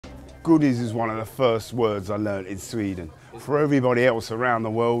Goodies is one of the first words I learned in Sweden. For everybody else around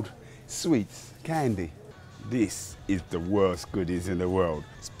the world, sweets, candy. This is the worst goodies in the world.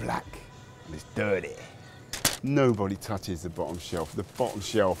 It's black and it's dirty. Nobody touches the bottom shelf. The bottom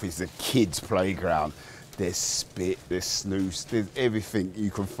shelf is the kids' playground. There's spit, there's snooze, there's everything you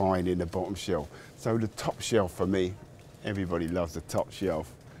can find in the bottom shelf. So the top shelf for me, everybody loves the top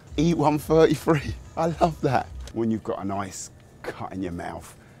shelf. Eat 133, I love that. When you've got a nice cut in your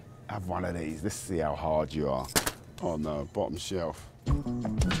mouth, have one of these. Let's see how hard you are. Oh no, bottom shelf. To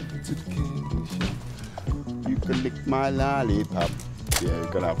the candy shop. You can lick my lollipop. Yeah,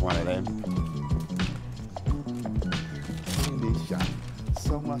 we've got to have one of them. Candy shop.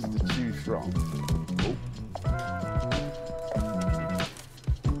 So much to choose from. Oh.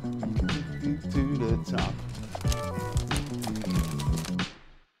 To the top.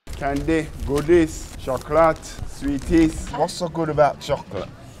 Candy, goodies, chocolate, sweeties. What's so good about chocolate?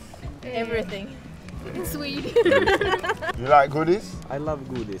 Everything. Sweet. You like goodies? I love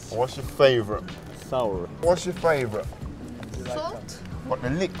goodies. What's your favourite? Sour. What's your favourite? Salt? What, the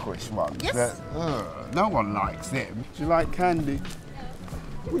licorice ones? Yes. No one likes them. Do you like candy?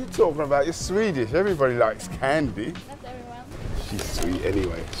 What are you talking about? You're Swedish. Everybody likes candy. Not everyone. She's sweet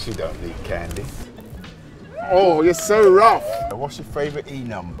anyway. She don't need candy. Oh, you're so rough. What's your favourite E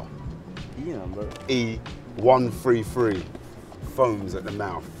number? E number? E133. Foams at the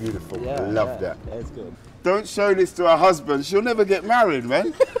mouth. Beautiful. Yeah, I love that. Yeah, it's good. Don't show this to her husband. She'll never get married,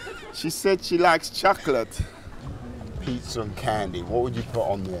 man. She said she likes chocolate. Pizza and candy. What would you put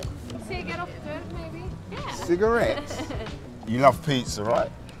on there? Cigaretter, maybe? Yeah. Cigarettes. You love pizza, right?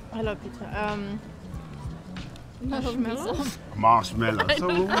 I love pizza. Marshmallow. Marshmallow. So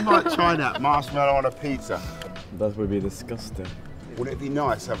we might try that. Marshmallow on a pizza. That would be disgusting. Would it be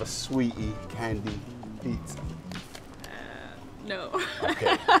nice to have a sweetie candy pizza? No.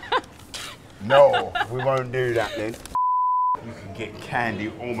 Okay. No, we won't do that then. You can get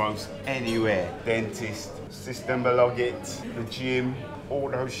candy almost anywhere. Dentist, System Belogit, the gym, all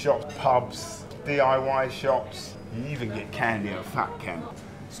those shops, pubs, DIY shops. You even get candy at a fat camp.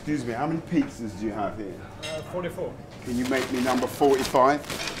 Excuse me, how many pizzas do you have here? 44. Can you make me number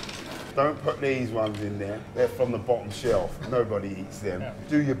 45? Don't put these ones in there. They're from the bottom shelf. Nobody eats them. Yeah.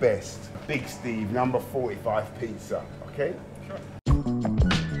 Do your best. Big Steve, number 45 pizza, okay? Sure.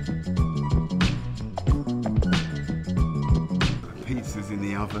 Pizza's in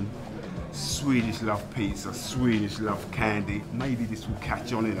the oven. Swedish love pizza, Swedish love candy. Maybe this will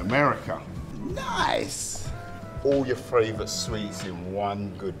catch on in America. Nice! All your favourite sweets in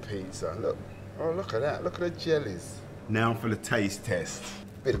one good pizza. Look, oh look at that, look at the jellies. Now for the taste test.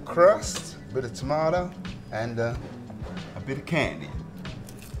 Bit of crust, bit of tomato, and a bit of candy.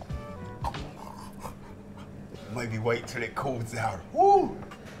 Maybe wait till it cools down. Woo!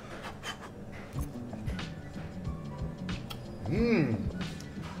 Mmm.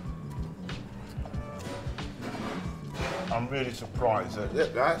 I'm really surprised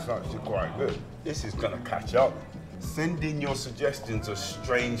that that's actually quite good. This is gonna catch up. Send in your suggestions of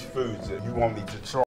strange foods that you want me to try.